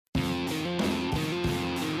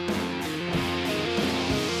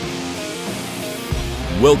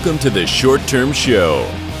Welcome to the Short Term Show,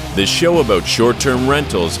 the show about short-term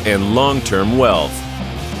rentals and long-term wealth,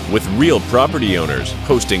 with real property owners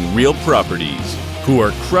hosting real properties who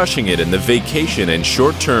are crushing it in the vacation and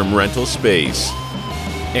short-term rental space.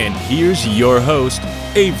 And here's your host,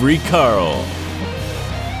 Avery Carl.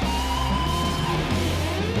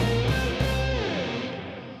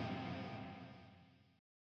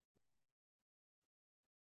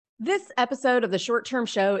 This episode of the Short Term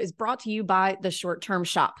Show is brought to you by the Short Term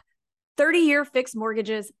Shop. 30-year fixed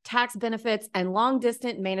mortgages, tax benefits, and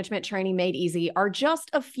long-distance management training made easy are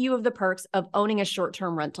just a few of the perks of owning a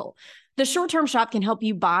short-term rental. The Short Term Shop can help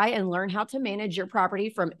you buy and learn how to manage your property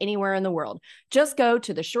from anywhere in the world. Just go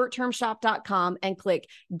to theshorttermshop.com and click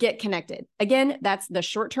Get Connected. Again, that's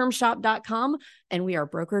theshorttermshop.com, and we are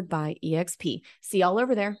brokered by EXP. See y'all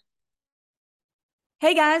over there.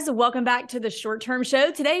 Hey guys, welcome back to the Short Term Show.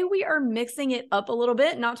 Today we are mixing it up a little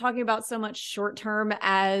bit, not talking about so much short term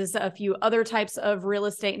as a few other types of real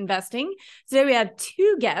estate investing. Today we have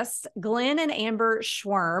two guests, Glenn and Amber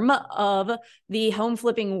Schworm of the Home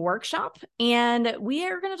Flipping Workshop, and we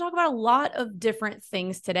are going to talk about a lot of different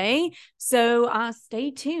things today. So stay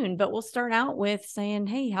tuned, but we'll start out with saying,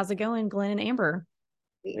 hey, how's it going, Glenn and Amber?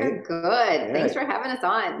 We are good. Yeah. Thanks for having us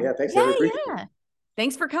on. Yeah, thanks. Yeah.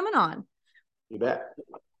 Thanks for coming on. You bet.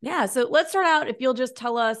 Yeah. So let's start out. If you'll just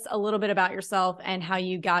tell us a little bit about yourself and how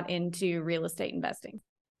you got into real estate investing.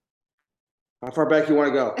 How far back you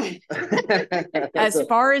want to go? As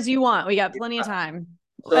far as you want. We got plenty of time.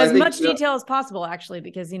 So as much detail as possible, actually,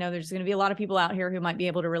 because, there's going to be a lot of people out here who might be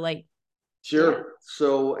able to relate. Sure. Yeah.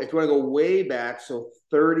 So if you want to go way back,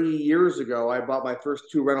 30 years ago, I bought my first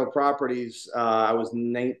two rental properties. I was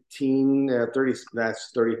 19, 30, that's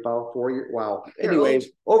 35, 4 years. Wow. Anyways,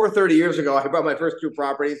 over 30 years ago, I bought my first two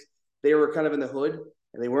properties. They were kind of in the hood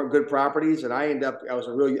and they weren't good properties. And I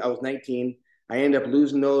was 19. I ended up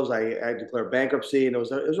losing those. I declared bankruptcy, and it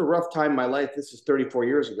was a rough time in my life. This is 34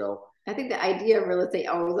 years ago. I think the idea of real estate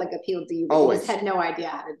always appealed to you, but you just had no idea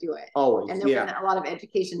how to do it. Always. And there wasn't a lot of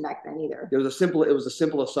education back then either. It was a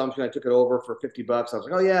simple assumption. I took it over for $50. I was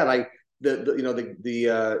like, oh yeah.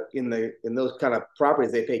 And in those kind of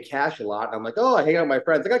properties, they pay cash a lot. And I'm like, oh, I hang out with my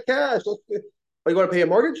friends. I got cash. Oh, you want to pay a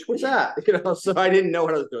mortgage? What's that? So I didn't know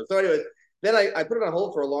what I was doing. So anyways, then I put it on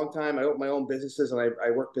hold for a long time. I opened my own businesses, and I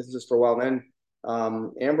worked businesses for a while. And then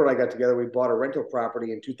Amber and I got together. We bought a rental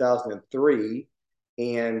property in 2003.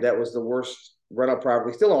 And that was the worst rental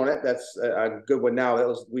property. We still own it. That's a good one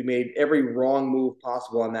now. We made every wrong move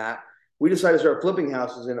possible on that. We decided to start flipping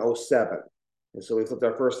houses in 2007. And so we flipped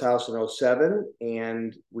our first house in 2007,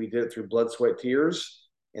 and we did it through blood, sweat, tears.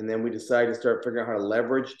 And then we decided to start figuring out how to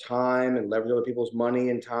leverage time and leverage other people's money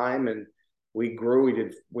and time. And we grew. We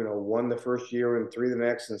did, 1 the first year and 3 the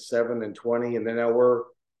next, and 7 and 20. And then now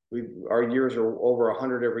our years are over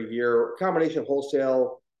 100 every year. A combination of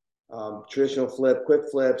wholesale, traditional flip, quick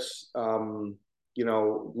flips,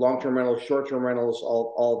 long-term rentals, short-term rentals,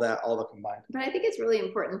 all the combined. But I think it's really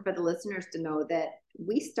important for the listeners to know that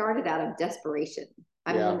we started out of desperation.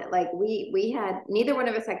 I mean, we had, neither one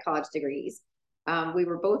of us had college degrees. We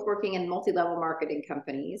were both working in multi-level marketing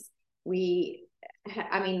companies. You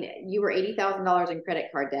were $80,000 in credit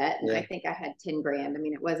card debt, and I think I had 10 grand. I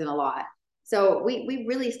mean, it wasn't a lot. So we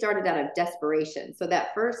really started out of desperation. So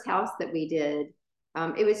that first house that we did,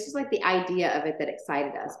 it was just the idea of it that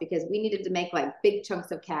excited us, because we needed to make big chunks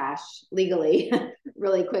of cash legally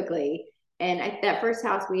really quickly. And that first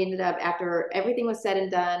house, we ended up, after everything was said and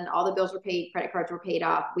done, all the bills were paid, credit cards were paid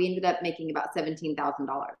off, we ended up making about $17,000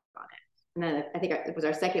 on it. And then I think it was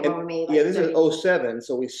our second one we made. This is 2007,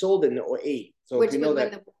 so we sold it in 2008. So which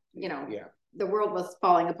was when the world was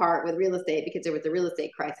falling apart with real estate, because there was a real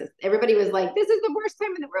estate crisis. Everybody was like, this is the worst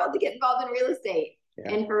time in the world to get involved in real estate.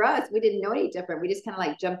 Yeah. And for us, we didn't know any different. We just kind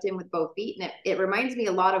of jumped in with both feet. And it reminds me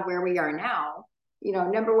a lot of where we are now.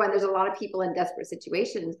 Number one, there's a lot of people in desperate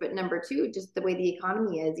situations. But number two, just the way the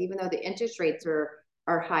economy is, even though the interest rates are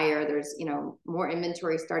higher, there's, more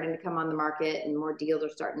inventory starting to come on the market and more deals are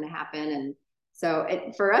starting to happen. And so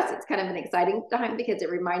for us, it's kind of an exciting time, because it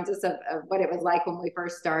reminds us of what it was like when we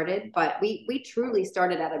first started. But we truly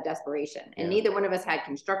started out of desperation, and neither one of us had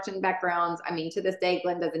construction backgrounds. I mean, to this day,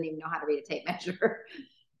 Glenn doesn't even know how to read a tape measure.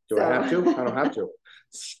 I have to? I don't have to.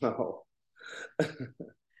 So.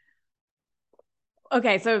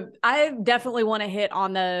 Okay, so I definitely want to hit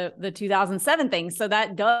on the 2007 thing. So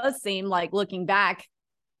that does seem like, looking back,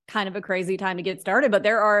 kind of a crazy time to get started, but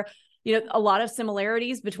there are a lot of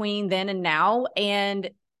similarities between then and now. And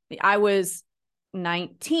I was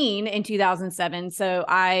 19 in 2007. So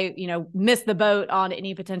I, missed the boat on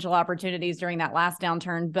any potential opportunities during that last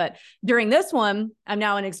downturn. But during this one, I'm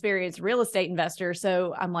now an experienced real estate investor.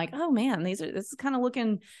 So I'm like, oh man, this is kind of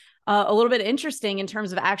looking a little bit interesting in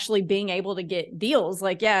terms of actually being able to get deals.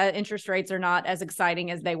 Like, yeah, interest rates are not as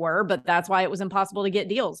exciting as they were, but that's why it was impossible to get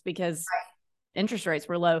deals, because interest rates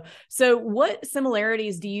were low. So what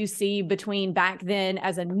similarities do you see between back then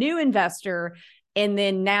as a new investor and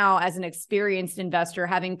then now as an experienced investor,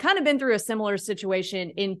 having kind of been through a similar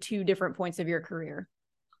situation in two different points of your career?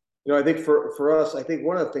 I think for us, I think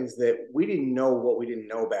one of the things that we didn't know what we didn't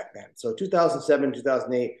know back then. So 2007,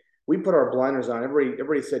 2008, we put our blinders on.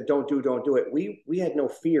 Everybody said, don't do it. We had no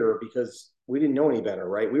fear because we didn't know any better,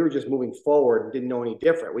 right? We were just moving forward and didn't know any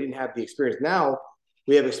different. We didn't have the experience. Now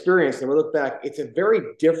we have experience, and we look back, it's a very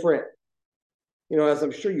different, as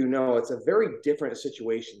I'm sure it's a very different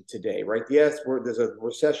situation today, right? Yes, there's a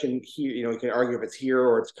recession here. You can argue if it's here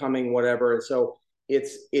or it's coming, whatever. And so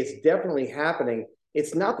it's definitely happening.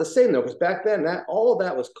 It's not the same though, because back then all of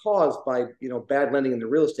that was caused by bad lending in the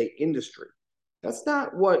real estate industry. That's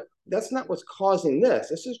not what's causing this.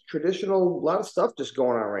 This is traditional, a lot of stuff just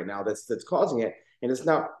going on right now that's causing it, and it's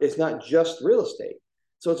not just real estate.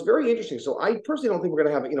 So it's very interesting. So I personally don't think we're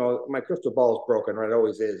going to have, my crystal ball is broken, right? It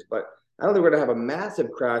always is, but I don't think we're going to have a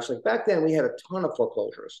massive crash. Like back then, we had a ton of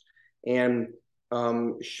foreclosures. And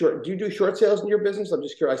do you do short sales in your business? I'm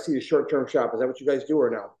just curious. I see the short-term shop. Is that what you guys do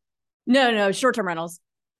or no? No, short-term rentals.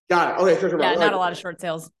 Got it. Okay, short-term rentals. Yeah, not a lot of short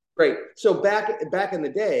sales. Great. So back in the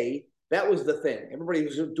day, that was the thing. Everybody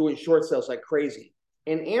was doing short sales like crazy.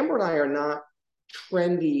 And Amber and I are not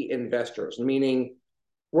trendy investors, meaning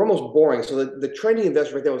we're almost boring. So the trendy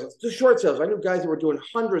investor right there was the short sales. I knew guys that were doing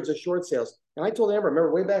hundreds of short sales. And I told Amber,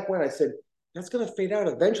 remember way back when I said, that's going to fade out.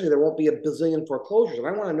 Eventually there won't be a bazillion foreclosures. And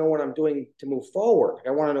I want to know what I'm doing to move forward.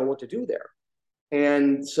 I want to know what to do there.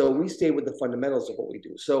 And so we stayed with the fundamentals of what we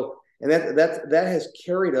do. So, and that has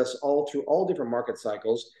carried us all through all different market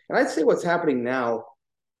cycles. And I'd say what's happening now,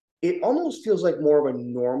 it almost feels like more of a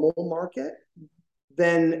normal market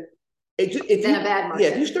than a bad market. Yeah,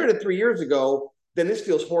 if you started 3 years ago, then this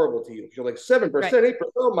feels horrible to you. You're like 7%, 8%.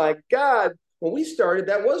 Oh my God. When we started,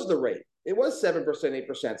 that was the rate. It was 7%,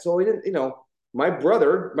 8%. So we didn't, my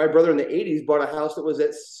brother in the 80s bought a house that was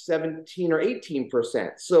at 17 or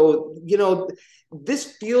 18%. So,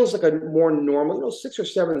 this feels like a more normal, 6 or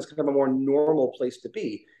 7 is kind of a more normal place to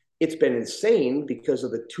be. It's been insane because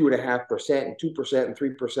of the 2.5% and 2% and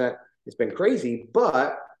 3%. It's been crazy,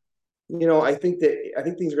 but I think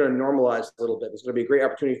things are going to normalize a little bit. There's going to be a great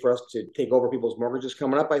opportunity for us to take over people's mortgages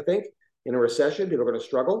coming up. I think in a recession, people are going to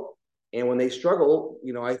struggle, and when they struggle,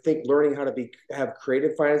 I think learning how to have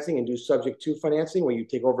creative financing and do subject to financing where you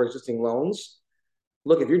take over existing loans.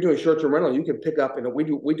 Look, if you're doing short-term rental, you can pick up, and we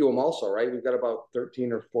do them also, right? We've got about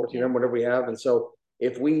 13 or 14 of them, whatever we have, and so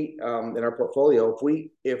if we in our portfolio,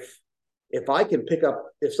 if I can pick up,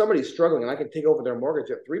 if somebody's struggling and I can take over their mortgage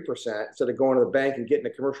at 3% instead of going to the bank and getting a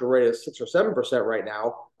commercial rate of 6 or 7% right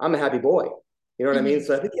now, I'm a happy boy. You know what I mean?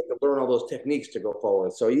 So I think you have to learn all those techniques to go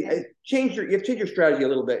forward. So you have to change your strategy a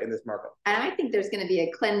little bit in this market. And I think there's going to be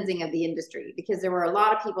a cleansing of the industry because there were a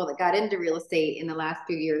lot of people that got into real estate in the last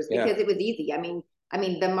few years because it was easy. I mean,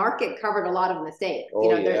 the market covered a lot of mistakes.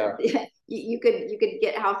 You could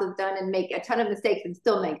get houses done and make a ton of mistakes and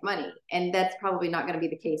still make money. And that's probably not going to be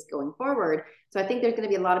the case going forward. So I think there's going to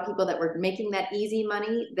be a lot of people that were making that easy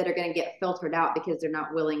money that are going to get filtered out because they're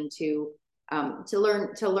not willing to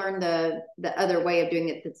learn the other way of doing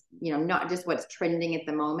it. That's, not just what's trending at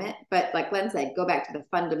the moment, but like Glenn said, go back to the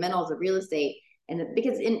fundamentals of real estate. And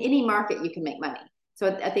because in any market you can make money.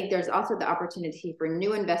 So I think there's also the opportunity for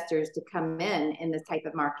new investors to come in this type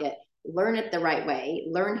of market, learn it the right way,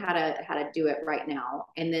 learn how to do it right now.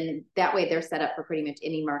 And then that way they're set up for pretty much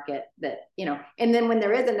any market that, and then when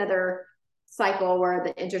there is another cycle where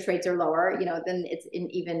the interest rates are lower, then it's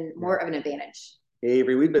even more of an advantage.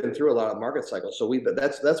 Avery, we've been through a lot of market cycles. So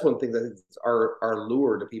that's one thing that is our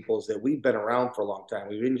lure to people is that we've been around for a long time.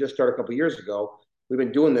 We didn't just start a couple of years ago. We've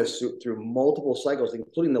been doing this through multiple cycles,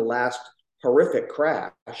 including the last horrific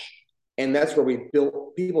crash. And that's where we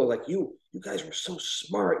built people like you guys were so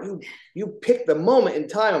smart. You picked the moment in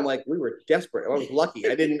time. I'm like, we were desperate. I was lucky.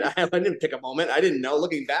 I didn't pick a moment. I didn't know.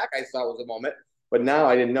 Looking back, I saw it was a moment, but now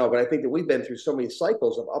I didn't know. But I think that we've been through so many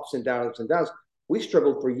cycles of ups and downs. We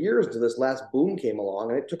struggled for years until this last boom came along,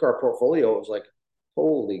 and it took our portfolio. It was like,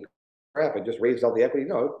 holy crap! It just raised all the equity.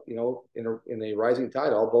 In a rising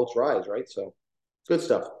tide, all boats rise, right? So it's good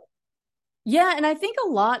stuff. Yeah, and I think a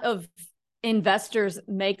lot of investors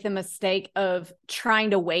make the mistake of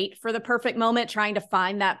trying to wait for the perfect moment, trying to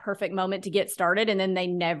find that perfect moment to get started, and then they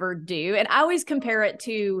never do. And I always compare it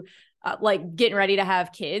to like getting ready to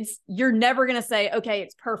have kids. You're never going to say, okay,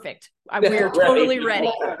 it's perfect. We're totally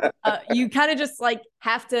ready. You kind of just like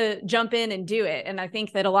have to jump in and do it. And I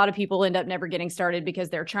think that a lot of people end up never getting started because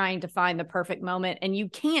they're trying to find the perfect moment, and you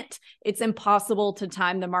can't. It's impossible to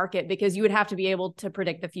time the market because you would have to be able to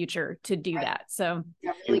predict the future to do that. So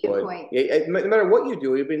really good point. Yeah, no matter what you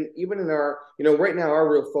do, even in our, right now,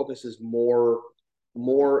 our real focus is more,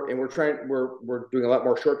 and we're doing a lot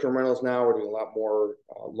more short-term rentals now. We're doing a lot more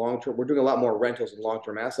long-term. We're doing a lot more rentals and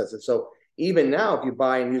long-term assets. And so even now, if you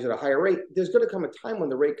buy and use at a higher rate, there's going to come a time when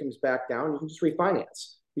the rate comes back down. You can just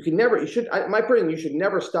refinance. My opinion, you should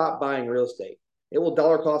never stop buying real estate. It will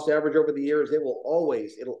dollar cost average over the years. It'll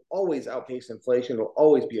always outpace inflation. It'll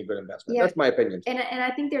always be a good investment. Yeah. That's my opinion. And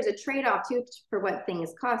I think there's a trade-off too for what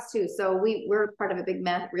things cost too. So we're part of a big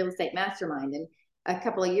real estate mastermind. And a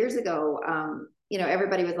couple of years ago,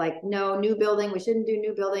 everybody was like, no, new building. We shouldn't do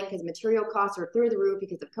new building because material costs are through the roof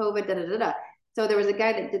because of COVID, da, da, da, da. So there was a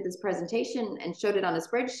guy that did this presentation and showed it on a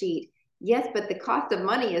spreadsheet. Yes, but the cost of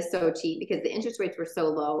money is so cheap because the interest rates were so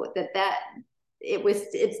low that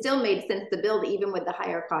it still made sense to build even with the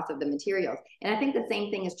higher cost of the materials. And I think the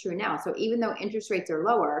same thing is true now. So even though interest rates are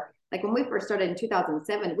lower, like when we first started in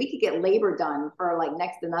 2007, we could get labor done for like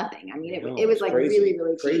next to nothing. I mean, it was like crazy, really,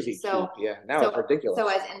 really crazy cheap. So yeah, now it's ridiculous. So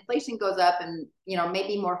as inflation goes up and,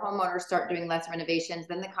 maybe more homeowners start doing less renovations,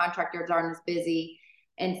 then the contractors aren't as busy.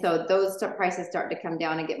 And so those prices start to come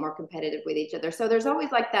down and get more competitive with each other. So there's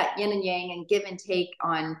always like that yin and yang and give and take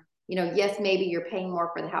on, yes, maybe you're paying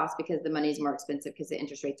more for the house because the money's more expensive because the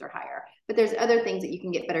interest rates are higher. But there's other things that you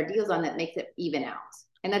can get better deals on that makes it even out.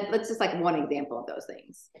 And that's just like one example of those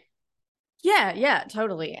things. Yeah,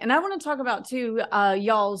 totally. And I want to talk about too,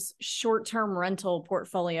 y'all's short-term rental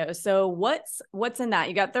portfolio. So what's in that?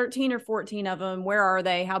 You got 13 or 14 of them. Where are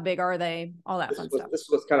they? How big are they? All that fun stuff. This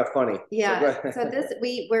was kind of funny. Yeah. So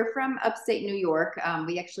we're from upstate New York.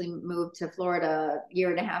 We actually moved to Florida a year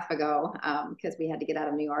and a half ago because we had to get out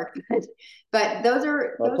of New York. But those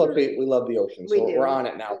are. We love the ocean, so we're on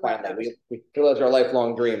it now. Finally, we feel it's our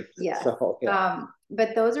lifelong dream. Yeah. So, yeah.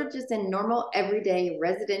 But those are just in normal, everyday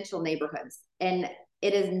residential neighborhoods. And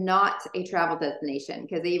it is not a travel destination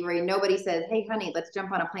because nobody says, hey, honey, let's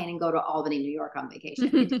jump on a plane and go to Albany, New York on vacation.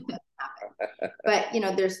 It just doesn't happen.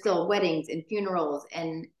 But, there's still weddings and funerals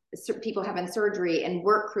and people having surgery and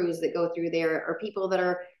work crews that go through there, or people that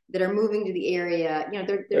are moving to the area.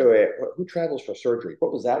 Wait, who travels for surgery?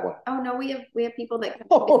 What was that one? Oh no, we have people that come.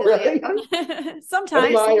 Oh, really?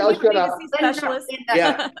 Sometimes I'll shut up. Specialists.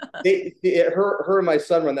 Yeah, her and my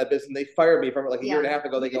son run that business. And they fired me from it like a year and a half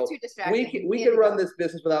ago. They go, we can run this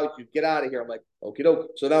business without you. Get out of here. I'm like, okie doke.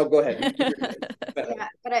 So now go ahead. Yeah,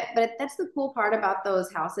 but that's the cool part about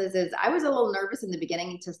those houses is I was a little nervous in the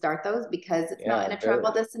beginning to start those because it's not in a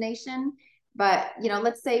travel destination. But,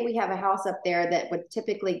 let's say we have a house up there that would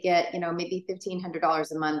typically get, maybe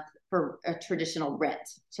 $1,500 a month for a traditional rent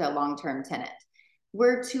to a long-term tenant.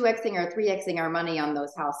 We're 2xing or 3xing our money on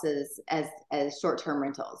those houses as short-term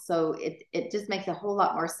rentals. So it just makes a whole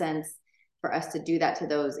lot more sense for us to do that to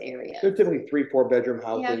those areas. They're typically 3-4 bedroom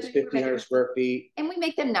houses, 1,500 square feet. And we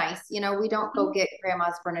make them nice. We don't go get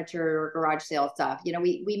grandma's furniture or garage sale stuff.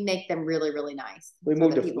 We make them really, really nice. We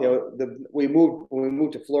moved when we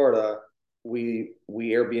moved to Florida, we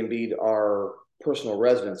Airbnb'd our personal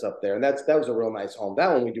residence up there, and that was a real nice home.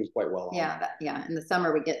 That one we do quite well on. Yeah. In the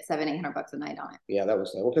summer we get $700-800 a night on it. Yeah, that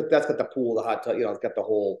was that's got the pool, the hot tub. It's got the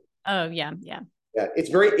whole. Oh yeah. Yeah, it's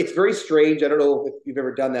very strange. I don't know if you've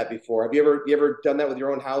ever done that before. Have you ever done that with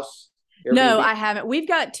your own house? Airbnb? No, I haven't. We've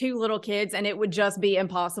got 2 little kids, and it would just be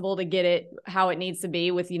impossible to get it how it needs to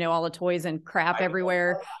be with all the toys and crap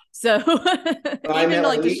everywhere. So even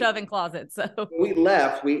like to shove in closets. So we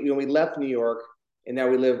left. We left New York, and now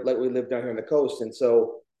we live down here on the coast. And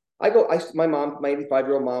so my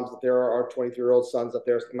 85-year-old mom's up there. Our 23-year-old son's up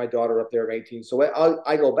there. My daughter up there, 18. So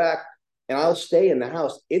I go back, and I'll stay in the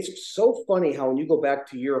house. It's so funny how when you go back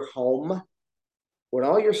to your home, when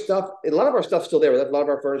all your stuff, a lot of our stuff's still there. A lot of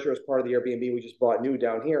our furniture is part of the Airbnb we just bought new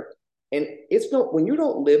down here. And when you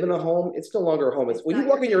don't live in a home, it's no longer a home. It's when you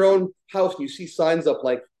walk in your own house and you see signs up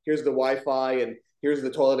like, here's the Wi-Fi and here's the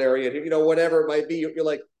toilet area, and whatever it might be, you're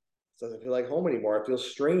like, it doesn't feel like home anymore. It feels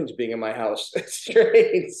strange being in my house. It's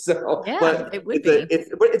strange. So yeah, but it would be.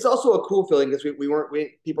 But it's also a cool feeling because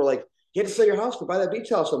people are like, you had to sell your house to buy that beach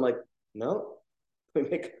house. I'm like, no. We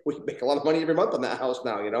make a lot of money every month on that house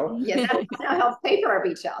now, Yeah, that helps pay for our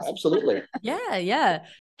beach house. Absolutely. Yeah.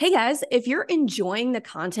 Hey guys, if you're enjoying the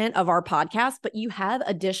content of our podcast, but you have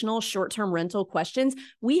additional short-term rental questions,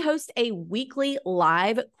 we host a weekly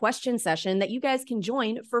live question session that you guys can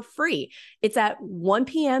join for free. It's at 1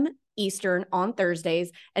 p.m. Eastern on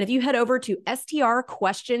Thursdays. And if you head over to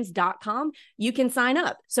strquestions.com, you can sign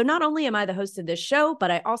up. So not only am I the host of this show, but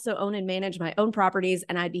I also own and manage my own properties,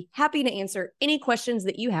 and I'd be happy to answer any questions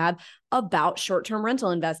that you have about short-term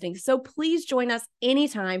rental investing. So please join us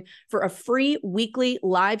anytime for a free weekly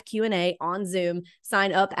live Q&A on Zoom.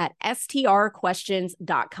 Sign up at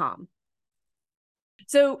strquestions.com.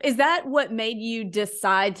 So is that what made you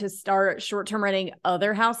decide to start short-term renting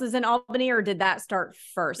other houses in Albany, or did that start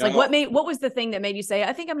first? No. Like what was the thing that made you say,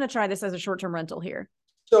 I think I'm going to try this as a short-term rental here?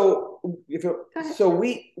 So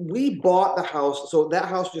we bought the house. So that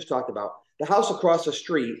house you just talked about, the house across the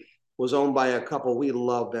street was owned by a couple. We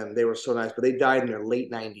loved them. They were so nice, but they died in their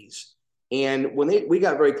late 90s. And we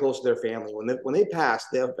got very close to their family. When they passed,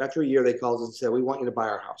 after a year, they called us and said, "We want you to buy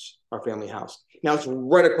our house, our family house." Now it's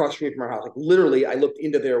right across the street from our house. Like literally, I looked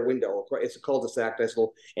into their window. It's a cul-de-sac, nice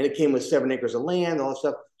little, and it came with 7 acres of land, all that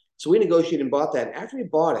stuff. So we negotiated and bought that. And after we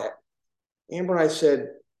bought it, Amber and I said,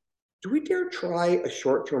 "Do we dare try a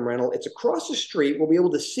short-term rental? It's across the street. We'll be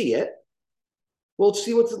able to see it. We'll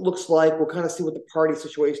see what it looks like. We'll kind of see what the party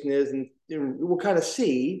situation is, and we'll kind of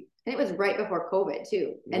see." And it was right before COVID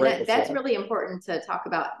too. And that's really important to talk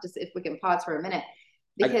about, just if we can pause for a minute.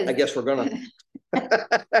 Because I guess we're gonna. I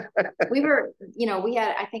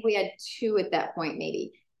think we had 2 at that point,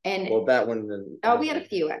 maybe. And that one. We had a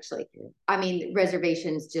few actually. I mean,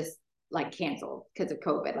 reservations just like canceled because of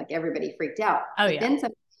COVID. Like everybody freaked out. Oh yeah. Then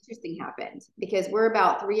something interesting happened because we're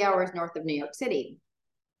about 3 hours north of New York City.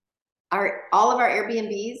 All of our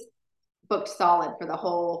Airbnbs booked solid for the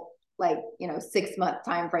whole 6-month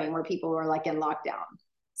time frame where people were like in lockdown.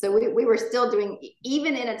 So we were still doing,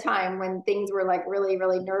 even in a time when things were like really,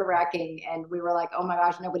 really nerve-wracking and we were like, oh my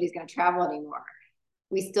gosh, nobody's going to travel anymore.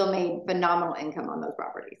 We still made phenomenal income on those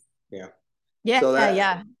properties. Yeah. Yeah. So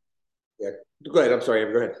yeah. Go ahead. I'm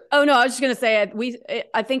sorry. Go ahead. Oh no, I was just going to say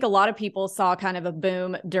I think a lot of people saw kind of a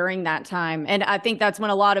boom during that time. And I think that's when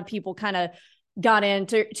a lot of people kind of got in,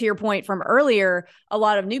 to your point from earlier, a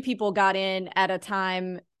lot of new people got in at a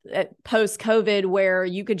time post-COVID where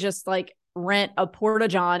you could just like rent a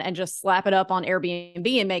porta-john and just slap it up on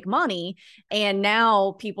Airbnb and make money. And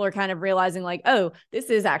now people are kind of realizing like, oh, this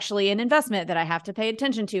is actually an investment that I have to pay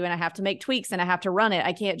attention to, and I have to make tweaks and I have to run it.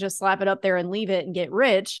 I can't just slap it up there and leave it and get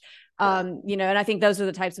rich. And I think those are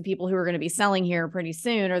the types of people who are going to be selling here pretty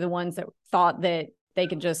soon, are the ones that thought that they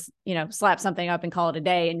could just, slap something up and call it a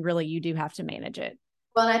day. And really, you do have to manage it.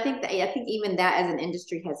 Well, and I think even that as an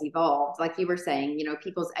industry has evolved. Like you were saying,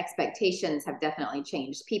 people's expectations have definitely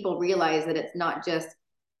changed. People realize that it's not just,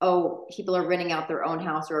 oh, people are renting out their own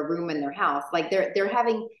house or a room in their house. Like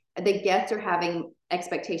the guests are having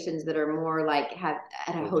expectations that are more like at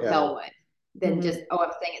a hotel would than just, oh,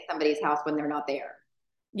 I'm staying at somebody's house when they're not there.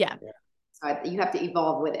 Yeah. So you have to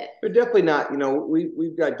evolve with it. But definitely not,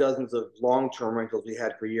 we've got dozens of long-term rentals we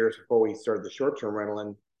had for years before we started the short-term rental.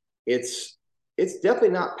 And it's definitely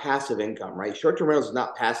not passive income, right? Short-term rentals is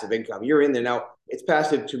not passive income. You're in there now. It's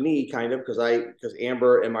passive to me, kind of, because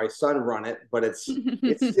Amber and my son run it. But it's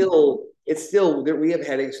still we have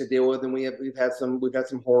headaches to deal with, and we've had some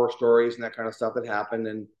horror stories and that kind of stuff that happened,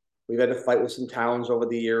 and we've had to fight with some towns over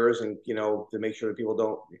the years, and to make sure that people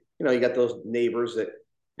don't, you got those neighbors that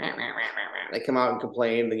they come out and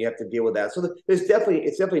complain, then you have to deal with that. So it's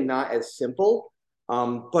definitely not as simple,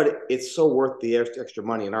 but it's so worth the extra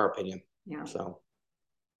money in our opinion. Yeah. So.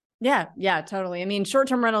 Yeah, totally. I mean,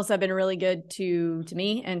 short-term rentals have been really good to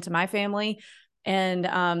me and to my family. And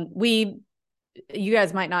you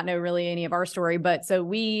guys might not know really any of our story, but so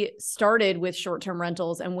we started with short-term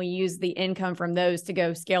rentals and we used the income from those to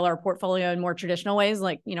go scale our portfolio in more traditional ways,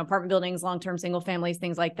 like, apartment buildings, long-term single families,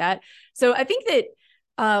 things like that. So I think that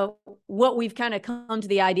what we've kind of come to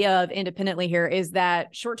the idea of independently here is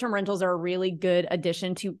that short-term rentals are a really good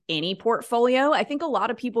addition to any portfolio. I think a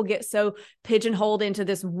lot of people get so pigeonholed into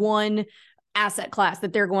this one asset class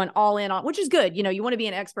that they're going all in on, which is good. You want to be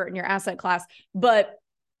an expert in your asset class, but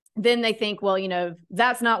then they think, well,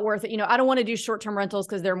 that's not worth it. I don't want to do short-term rentals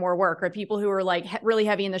because they're more work. Or people who are like really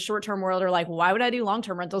heavy in the short-term world are like, why would I do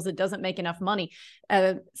long-term rentals? It doesn't make enough money.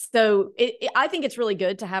 So I think it's really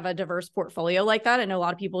good to have a diverse portfolio like that. I know a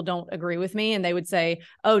lot of people don't agree with me and they would say,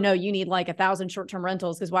 oh no, you need like 1,000 short-term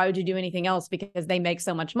rentals because why would you do anything else? Because they make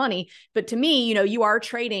so much money. But to me, you are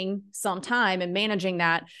trading some time and managing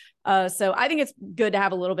that. So I think it's good to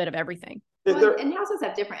have a little bit of everything. Well, and houses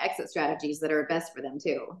have different exit strategies that are best for them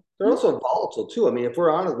too. They're also volatile too. I mean, if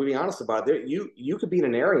we're being honest about it, you could be in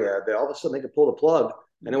an area that all of a sudden they could pull the plug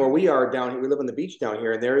I know where we are down here, we live on the beach down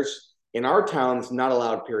here, and in our town, it's not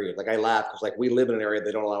allowed, period. Like I laugh because like we live in an area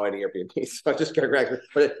they don't allow any Airbnb. So I just got to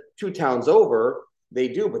but 2 towns over, they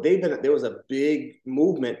do. But there was a big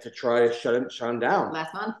movement to try to shut them down.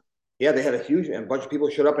 Last month. Yeah, they had a bunch of people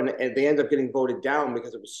showed up, and they ended up getting voted down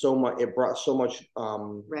because it was so much. It brought so much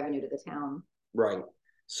revenue to the town. Right.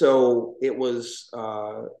 So it was.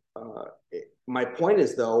 My point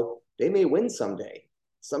is, though, they may win someday.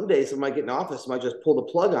 Someday, somebody get in office might just pull the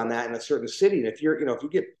plug on that in a certain city. And if you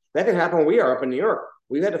get that can happen when we are up in New York.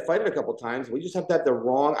 We've had to fight it a couple of times. We just have to have the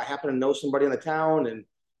wrong. I happen to know somebody in the town, and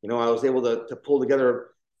I was able to pull together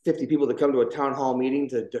 50 people to come to a town hall meeting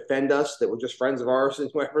to defend us that were just friends of ours and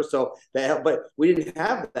whatever. So that, but we didn't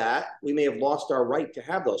have that. We may have lost our right to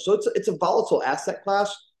have those. So it's a volatile asset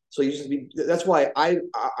class. So that's why I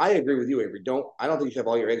agree with you, Avery. I don't think you should have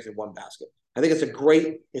all your eggs in one basket. I think it's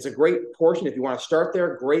a great portion. If you want to start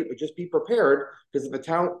there, great, but just be prepared because if the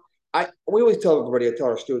town, we always tell everybody, I tell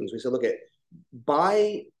our students, we say, look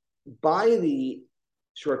buy the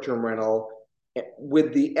short-term rental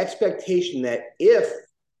with the expectation that if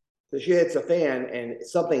the shit hits a fan and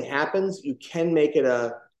something happens, you can make it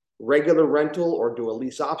a regular rental or do a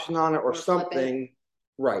lease option on it or something.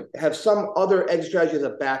 Right. Have some other exit strategy as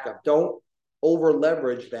a backup. Don't over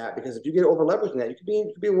leverage that because if you get over leveraged in that, you could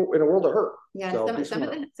be in a world of hurt. Yeah, so some of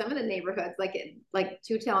the neighborhoods, like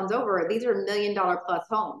 2 towns over, these are $1 million plus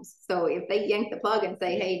homes. So if they yank the plug and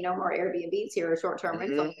say, "Hey, no more Airbnbs here or short-term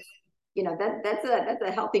rentals," that's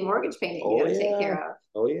a healthy mortgage payment you got to take care of.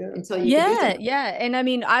 Oh yeah. Until you yeah. And I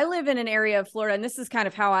mean, I live in an area of Florida, and this is kind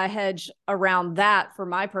of how I hedge around that for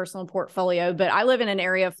my personal portfolio. But I live in an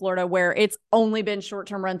area of Florida where it's only been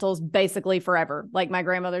short-term rentals basically forever. Like my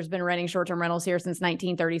grandmother's been renting short-term rentals here since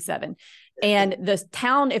 1937. And the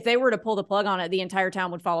town, if they were to pull the plug on it, the entire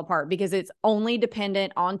town would fall apart because it's only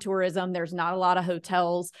dependent on tourism. There's not a lot of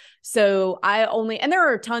hotels. So and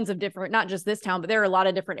there are tons of different, not just this town, but there are a lot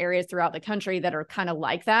of different areas throughout the country that are kind of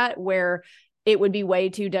like that, where it would be way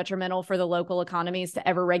too detrimental for the local economies to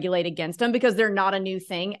ever regulate against them because they're not a new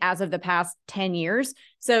thing as of the past 10 years.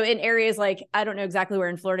 So in areas like, I don't know exactly where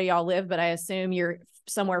in Florida y'all live, but I assume you're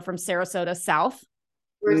somewhere from Sarasota south.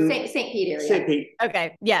 We're St. Pete area. St. Pete.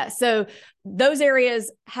 Okay. Yeah. So those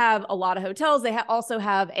areas have a lot of hotels. They also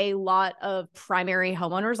have a lot of primary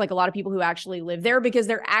homeowners, like a lot of people who actually live there because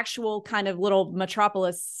they're actual kind of little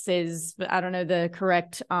metropolises. I don't know the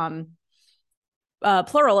correct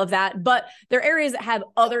plural of that, but they're areas that have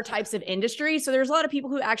other types of industry. So there's a lot of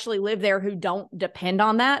people who actually live there who don't depend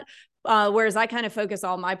on that. Whereas I kind of focus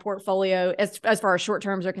all my portfolio as far as short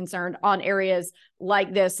terms are concerned on areas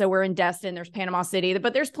like this. So we're in Destin, there's Panama City,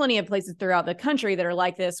 but there's plenty of places throughout the country that are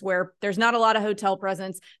like this, where there's not a lot of hotel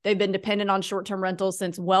presence. They've been dependent on short-term rentals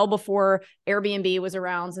since well before Airbnb was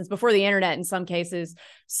around, since before the internet in some cases.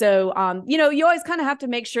 So, you always kind of have to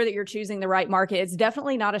make sure that you're choosing the right market. It's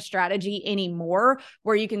definitely not a strategy anymore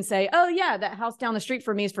where you can say, oh yeah, that house down the street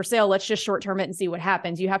from me is for sale. Let's just short-term it and see what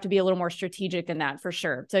happens. You have to be a little more strategic than that for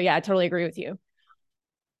sure. So yeah, I totally agree with you.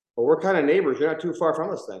 Well, we're kind of neighbors. You're not too far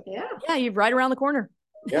from us then. Yeah, you're right around the corner.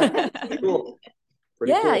 Yeah, pretty cool.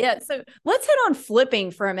 Yeah. So let's hit on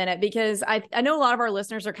flipping for a minute, because I know a lot of our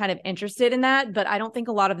listeners are kind of interested in that, but I don't think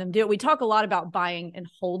a lot of them do. We talk a lot about buying and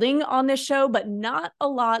holding on this show, but not a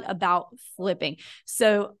lot about flipping.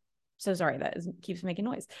 So sorry, that keeps making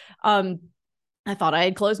noise. I thought I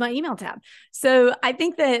had closed my email tab. So I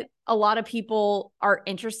think that a lot of people are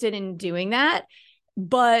interested in doing that,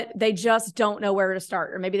 but they just don't know where to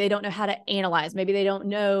start, or maybe they don't know how to analyze. Maybe they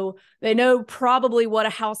know probably what a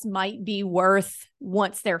house might be worth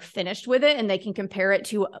once they're finished with it, and they can compare it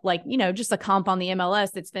to just a comp on the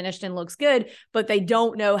MLS that's finished and looks good, but they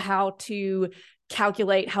don't know how to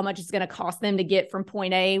calculate how much it's going to cost them to get from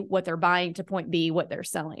point A, what they're buying, to point B, what they're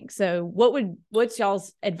selling. So what's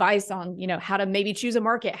y'all's advice on, how to maybe choose a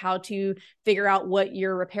market, how to figure out what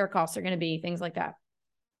your repair costs are going to be, things like that?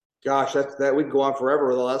 Gosh, that we'd go on forever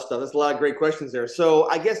with all that stuff. There's a lot of great questions there. So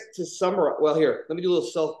I guess to summarize, well, here, let me do a little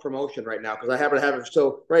self-promotion right now, because I happen to have it.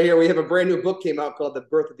 So right here, we have a brand new book came out called The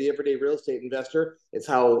Birth of the Everyday Real Estate Investor. It's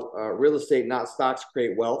how real estate, not stocks,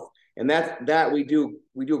 create wealth. And that we do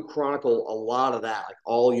chronicle a lot of that, like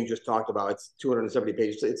all you just talked about. It's 270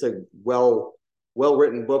 pages. It's a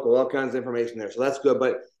well-written book with all kinds of information there. So that's good.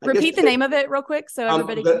 But repeat the name of it real quick. So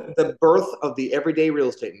everybody the Birth of the Everyday Real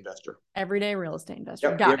Estate Investor. Everyday Real Estate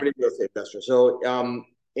Investor. Yep, Everyday Real Estate Investor. So,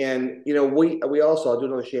 and we also, I'll do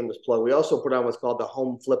another shameless plug. We also put on what's called the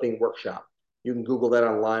Home Flipping Workshop. You can Google that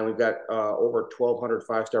online. We've got over 1,200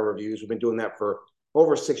 5-star reviews. We've been doing that for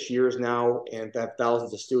over 6 years now, and have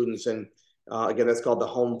thousands of students. And Again, that's called the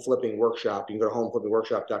Home Flipping Workshop. You can go to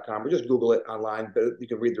homeflippingworkshop.com or just Google it online, but you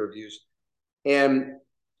can read the reviews. And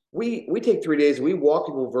we take 3 days. We walk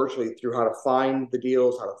people virtually through how to find the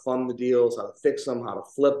deals, how to fund the deals, how to fix them, how to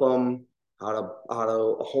flip them, how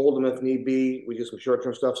to hold them if need be. We do some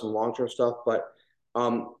short-term stuff, some long-term stuff. But,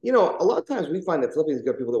 you know, a lot of times we find that flipping is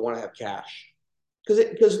good people that want to have cash.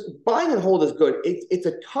 Because buying and hold is good. It's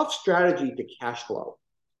a tough strategy to cash flow.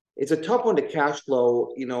 It's a tough one to cash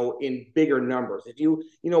flow, you know, in bigger numbers. If you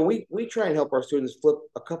know, we try and help our students flip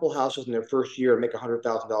a couple houses in their first year and make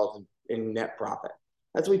 $100,000 in net profit.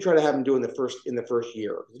 That's what we try to have them do in the first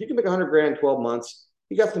year. If you can make 100 grand in 12 months,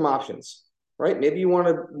 you got some options, right? Maybe you want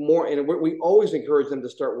to more, and we always encourage them to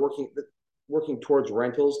start working towards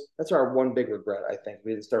rentals. That's our one big regret, I think.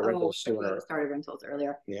 We didn't start rentals sooner. We started rentals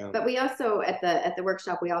earlier. Yeah. But we also at the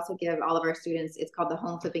workshop, we also give all of our students, it's called the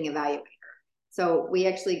Home Flipping Evaluator. So we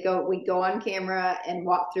actually go on camera and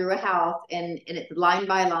walk through a house, and it's line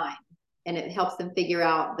by line, and it helps them figure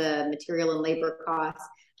out the material and labor costs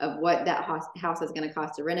of what that house is going to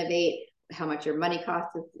cost to renovate, how much your money cost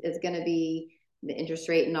is going to be, the interest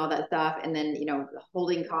rate and all that stuff, and then, you know, the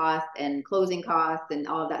holding costs and closing costs and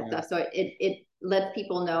all of that stuff. So it lets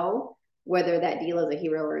people know whether that deal is a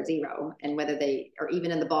hero or a zero, and whether they are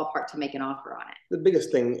even in the ballpark to make an offer on it. The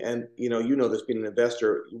biggest thing, and you know this being an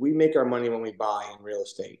investor, we make our money when we buy in real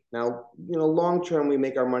estate. Now, you know, long term we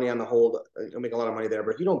make our money on the hold, make a lot of money there.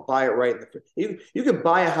 But if you don't buy it right, you can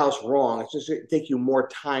buy a house wrong. It's just it take you more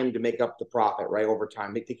time to make up the profit, right? Over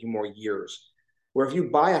time, it take you more years. Where if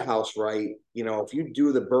you buy a house right, you know, if you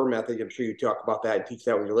do the Burr method, I'm sure you talk about that and teach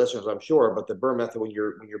that with your listeners, I'm sure. But the Burr method, when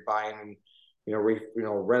you're buying and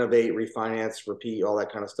renovate, refinance, repeat, all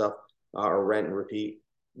that kind of stuff, or rent and repeat.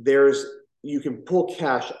 You can pull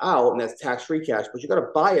cash out, and that's tax-free cash, but you got to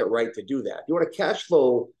buy it right to do that. If you want to cash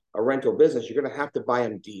flow a rental business, you're going to have to buy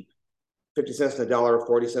them deep. 50 cents in a dollar,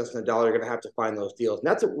 40 cents in a dollar, you're going to have to find those deals. And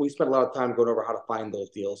that's what we spent a lot of time going over, how to find those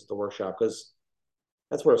deals at the workshop, because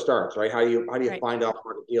that's where it starts, right? How do you find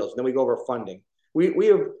off-market deals? And then we go over funding. We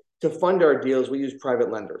have, to fund our deals, we use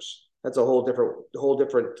private lenders. That's a whole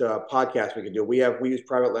different podcast we could do. We use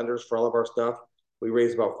private lenders for all of our stuff. We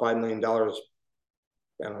raised about $5 million, I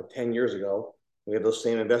don't know, 10 years ago. We have those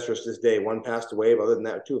same investors to this day. One passed away, but other than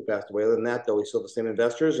that, two have passed away. Other than that, though, we still have the same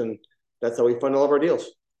investors, and that's how we fund all of our deals.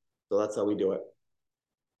 So that's how we do it.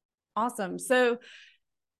 Awesome. So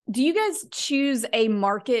do you guys choose a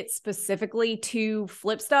market specifically to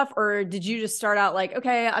flip stuff, or did you just start out like,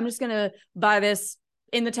 okay, I'm just going to buy this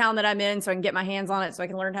in the town that I'm in so I can get my hands on it so I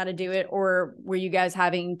can learn how to do it? Or were you guys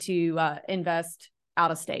having to invest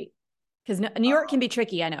out of state? Because New York can be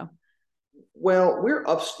tricky, I know. Well, we're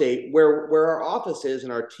upstate where our office is,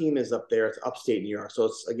 and our team is up there. It's upstate New York. So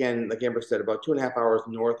it's, again, like Amber said, about 2.5 hours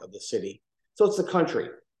north of the city. So it's the country.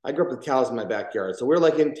 I grew up with cows in my backyard. So we're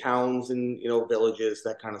like in towns and, you know, villages,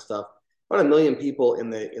 that kind of stuff. About 1 million people in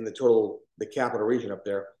the capital region up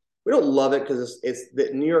there. We don't love it because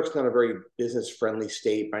New York's not a very business-friendly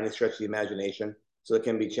state by any stretch of the imagination, so it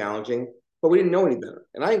can be challenging. But we didn't know any better.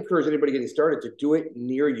 And I encourage anybody getting started to do it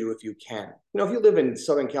near you if you can. You know, if you live in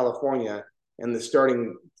Southern California and the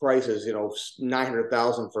starting price is, you know,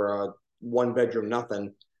 $900,000 for a one-bedroom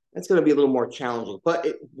nothing, that's going to be a little more challenging. But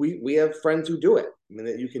we have friends who do it. I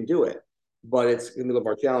mean, you can do it, but it's going to be a little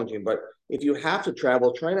more challenging. But if you have to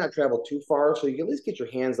travel, try not to travel too far so you can at least get your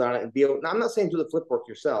hands on it and be able. Now, I'm not saying do the flip work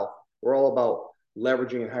yourself. We're all about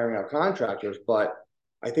leveraging and hiring out contractors, but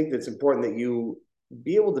I think that it's important that you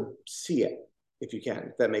be able to see it if you can,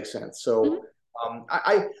 if that makes sense. So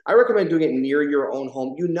I recommend doing it near your own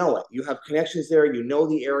home. You know it. You have connections there. You know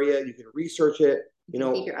the area. You can research it. You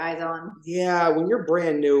know, keep your eyes on. Yeah, when you're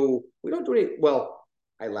brand new, we don't do any. Well,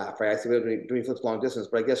 I laugh, right? I say we're doing flips long distance,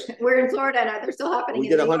 but I guess we're in Florida now. They're still happening. We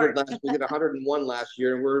did 100 last. We did 101 last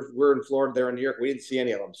year, and we're in Florida. They're in New York. We didn't see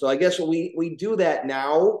any of them. So I guess we do that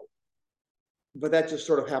now, but that just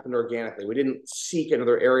sort of happened organically. We didn't seek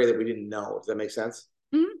another area that we didn't know. Does that make sense?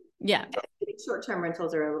 Mm-hmm. Yeah. I think short-term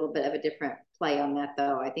rentals are a little bit of a different play on that,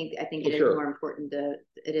 though. I think it is more important to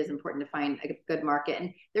find a good market.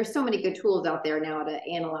 And there's so many good tools out there now to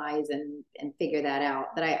analyze and figure that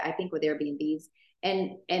out, that I think with Airbnbs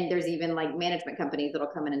and there's even like management companies that'll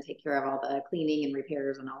come in and take care of all the cleaning and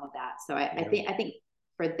repairs and all of that. So I think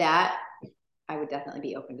for that, I would definitely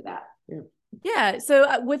be open to that. Yeah. Yeah.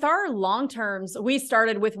 So with our long terms, we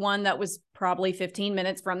started with one that was probably 15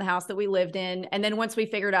 minutes from the house that we lived in. And then once we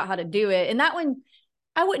figured out how to do it, and that one,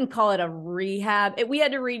 I wouldn't call it a rehab. We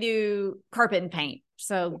had to redo carpet and paint.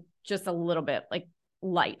 So just a little bit like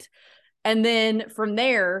light. And then from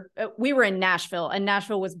there, we were in Nashville, and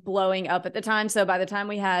Nashville was blowing up at the time. So by the time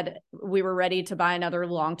we were ready to buy another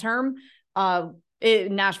long term,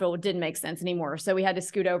 Nashville didn't make sense anymore. So we had to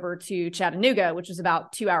scoot over to Chattanooga, which was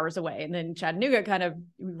about 2 hours away. And then Chattanooga kind of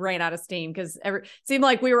ran out of steam because it seemed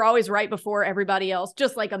like we were always right before everybody else,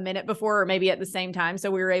 just like a minute before or maybe at the same time.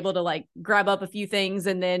 So we were able to like grab up a few things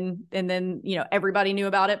and then, everybody knew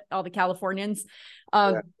about it, all the Californians.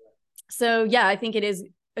 So yeah, I think it is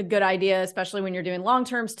a good idea, especially when you're doing long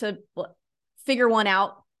terms, to figure one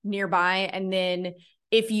out nearby. And then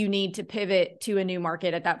if you need to pivot to a new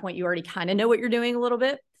market at that point, you already kind of know what you're doing a little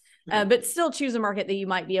bit, but still choose a market that you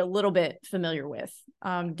might be a little bit familiar with.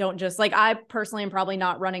 Don't just like, I personally am probably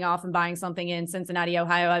not running off and buying something in Cincinnati,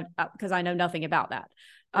 Ohio, because I know nothing about that.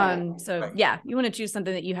 Yeah, you want to choose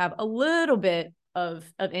something that you have a little bit of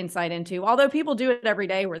insight into, although people do it every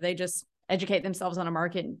day where they just educate themselves on a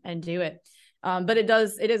market and do it. But it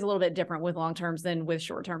is a little bit different with long terms than with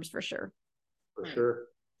short terms for sure.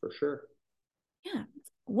 For sure. Yeah.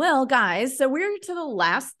 Well, guys, so we're to the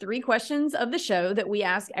last 3 questions of the show that we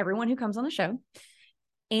ask everyone who comes on the show.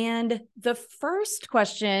 And the first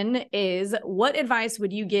question is, what advice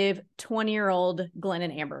would you give 20-year-old Glenn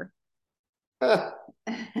and Amber?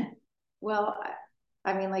 Well,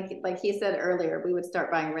 I mean, like he said earlier, we would start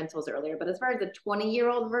buying rentals earlier. But as far as the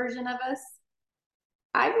 20-year-old version of us,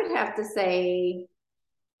 I would have to say,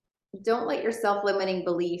 don't let your self-limiting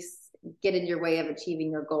beliefs get in your way of achieving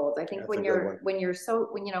your goals. I think when you're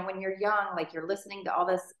young, like you're listening to all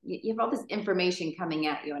this, you have all this information coming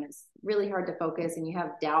at you and it's really hard to focus, and you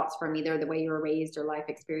have doubts from either the way you were raised or life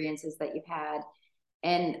experiences that you've had.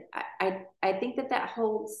 And I think that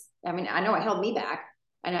holds, I mean, I know it held me back,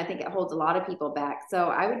 and I think it holds a lot of people back. So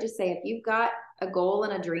I would just say, if you've got a goal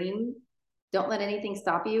and a dream, don't let anything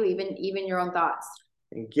stop you, even your own thoughts.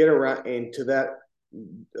 And get around, and to that,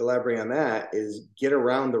 elaborating on that, is get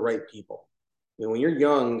around the right people. When you're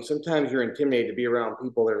young, sometimes you're intimidated to be around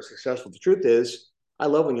people that are successful. The truth is, I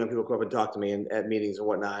love when young people come up and talk to me at meetings and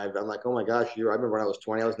whatnot. I'm like, oh my gosh, I remember when I was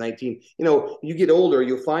 20, I was 19. You get older,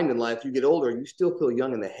 you'll find in life, you get older, you still feel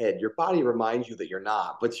young in the head. Your body reminds you that you're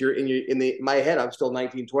not, but you're in my head, I'm still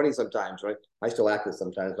 19, 20 sometimes, right? I still act this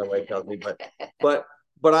sometimes, my wife tells me, but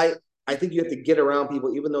I think you have to get around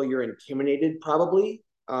people, even though you're intimidated, probably.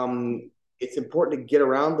 It's important to get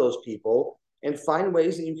around those people and find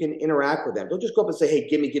ways that you can interact with them. Don't just go up and say, hey,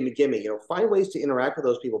 gimme. Find ways to interact with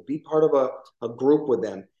those people. Be part of a group with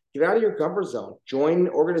them. Get out of your comfort zone. Join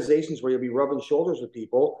organizations where you'll be rubbing shoulders with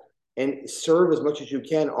people and serve as much as you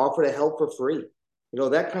can. Offer to help for free.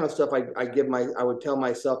 That kind of stuff I would tell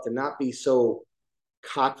myself to not be so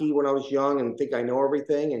cocky when I was young and think I know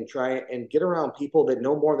everything, and try and get around people that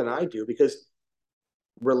know more than I do, because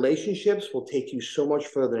relationships will take you so much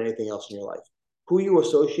further than anything else in your life. Who you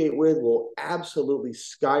associate with will absolutely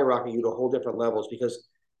skyrocket you to whole different levels, because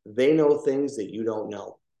they know things that you don't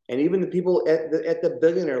know. And even the people at the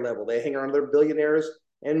billionaire level, they hang around their billionaires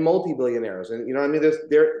and multi-billionaires. And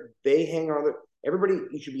they hang around everybody.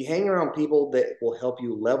 You should be hanging around people that will help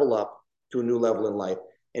you level up to a new level in life.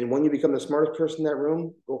 And when you become the smartest person in that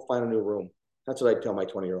room, go find a new room. That's what I tell my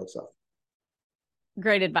 20-year-old self.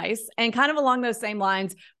 Great advice. And kind of along those same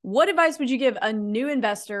lines, what advice would you give a new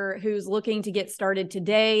investor who's looking to get started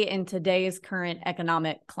today in today's current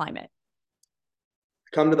economic climate?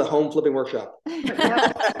 Come to the home flipping workshop.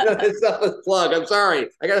 Selfless plug. I'm sorry.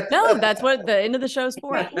 No, that's what the end of the show is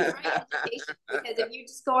for. Because if you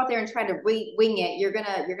just go out there and try to wing it, you're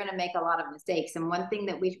gonna make a lot of mistakes. And one thing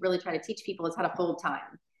that we really try to teach people is how to hold time.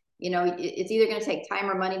 It's either going to take time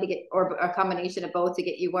or money to get, or a combination of both, to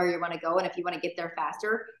get you where you want to go. And if you want to get there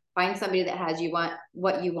faster, find somebody that has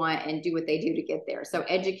what you want and do what they do to get there. So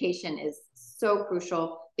education is so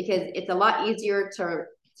crucial, because it's a lot easier to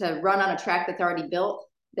run on a track that's already built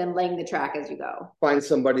than laying the track as you go. Find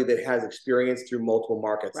somebody that has experience through multiple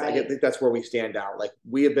markets. Right. I think that's where we stand out. Like,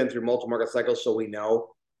 we have been through multiple market cycles, so we know.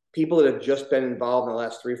 People that have just been involved in the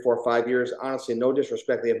last 3, 4, 5 years, honestly, no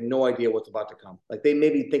disrespect, they have no idea what's about to come. Like, they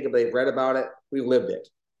maybe think if they've read about it, we've lived it,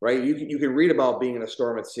 right? You can read about being in a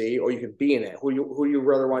storm at sea, or you can be in it. Who you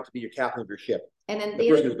rather want to be your captain of your ship? And then the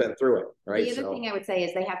person who's been through it, right? The other thing I would say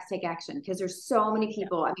is they have to take action, because there's so many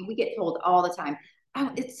people. I mean, we get told all the time,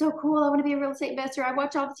 oh, it's so cool, I want to be a real estate investor, I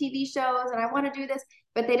watch all the TV shows and I want to do this,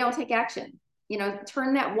 but they don't take action.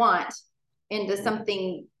 Turn that want into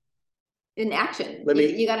something in action.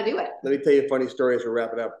 You got to do it. Let me tell you a funny story as we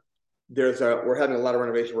wrap it up. We're having a lot of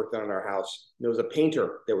renovation work done in our house. There was a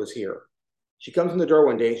painter that was here. She comes in the door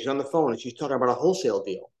one day, she's on the phone, and she's talking about a wholesale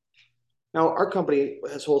deal. Now, our company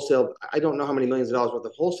has wholesale. I don't know how many millions of dollars worth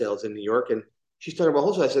of wholesales in New York. And she's talking about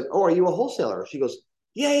wholesale. I said, oh, are you a wholesaler? She goes,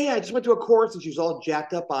 yeah, I just went to a course, and she was all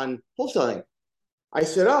jacked up on wholesaling. I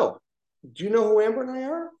said, oh, do you know who Amber and I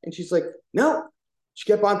are? And she's like, no.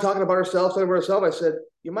 she kept on talking about herself, talking about herself. I said,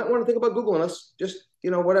 you might want to think about Googling us. Just,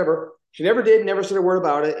 whatever. She never did, never said a word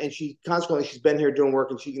about it. And she consequently, she's been here doing work,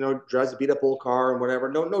 and she, drives a beat up old car and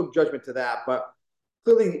whatever. No judgment to that, but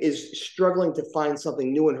clearly is struggling to find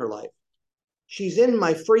something new in her life. She's in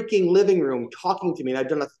my freaking living room talking to me. And I've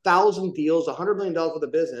done 1,000 deals, $100 million for the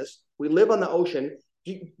business. We live on the ocean.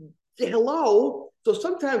 Hello. So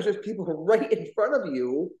sometimes there's people right in front of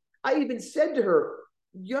you. I even said to her,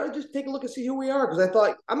 you ought to just take a look and see who we are. Because I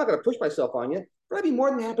thought, I'm not going to push myself on you, but I'd be more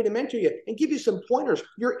than happy to mentor you and give you some pointers.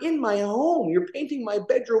 You're in my home. You're painting my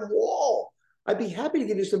bedroom wall. I'd be happy to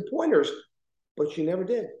give you some pointers. But she never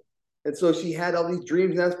did. And so she had all these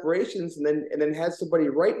dreams and aspirations, and then had somebody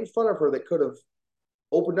right in front of her that could have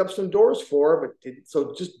opened up some doors for her, but didn't.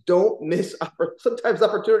 So just don't miss. Sometimes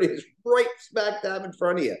opportunity is right smack dab in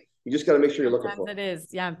front of you. You just got to make sure you're looking for it. It is.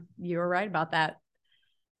 Yeah, you were right about that.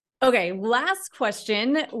 Okay, last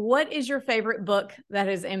question. What is your favorite book that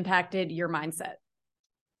has impacted your mindset?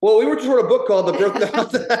 Well, we were just wrote a book called The Broken.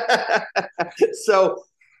 So,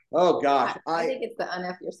 oh gosh, I think it's the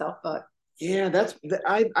Unf Yourself book. Yeah,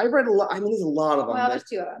 I read a lot. I mean, there's a lot of them. Well, there's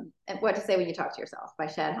two of them. And What to Say When You Talk to Yourself by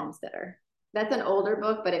Shad Helmstetter. That's an older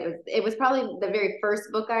book, but it was probably the very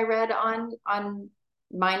first book I read on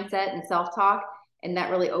mindset and self-talk, and that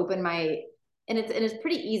really opened my. And it's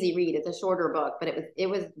pretty easy read. It's a shorter book, but it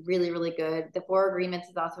was really, really good. The Four Agreements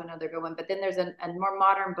is also another good one. But then there's a more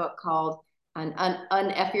modern book called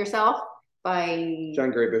Unf Yourself by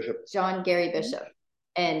John Gary Bishop.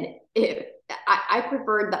 And I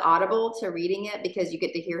preferred the Audible to reading it because you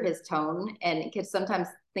get to hear his tone, and because sometimes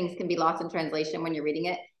things can be lost in translation when you're reading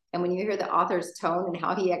it. And when you hear the author's tone and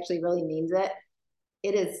how he actually really means it,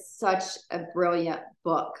 it is such a brilliant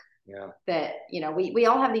book. Yeah. That, we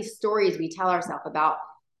all have these stories we tell ourselves about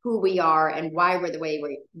who we are and why we're the way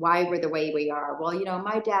we are. Well,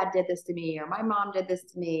 my dad did this to me, or my mom did this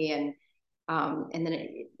to me. And then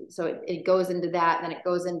it goes into that, and then it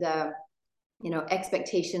goes into,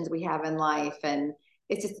 expectations we have in life. And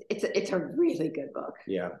it's a really good book.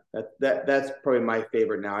 Yeah. That's probably my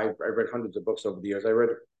favorite now. I've read hundreds of books over the years.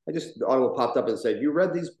 The Audible popped up and said, you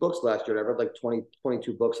read these books last year. And I read like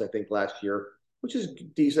 22 books, I think, last year, which is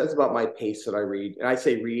decent. That's about my pace that I read. And I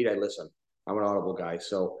say read, I listen. I'm an Audible guy,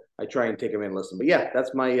 so I try and take them in and listen. But yeah, that's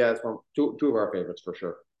two of our favorites for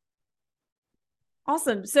sure.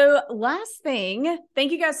 Awesome. So last thing,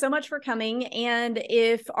 thank you guys so much for coming. And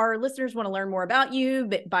if our listeners want to learn more about you,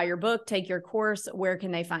 buy your book, take your course, where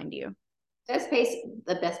can they find you?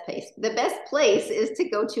 The best place is to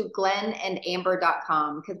go to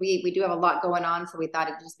glennandamber.com, because we do have a lot going on. So we thought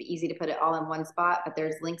it'd just be easy to put it all in one spot, but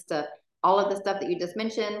there's links to all of the stuff that you just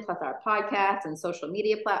mentioned, plus our podcast and social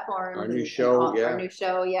media platforms. Our new show. Our new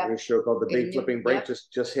show. Yeah. Our new show called The Big Flipping Break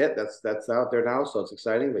just hit. That's out there now. So it's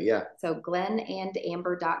exciting, but yeah. So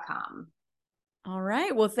glennandamber.com. All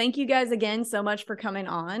right. Well, thank you guys again so much for coming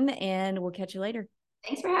on, and we'll catch you later.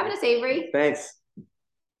 Thanks for having us, Avery. Thanks.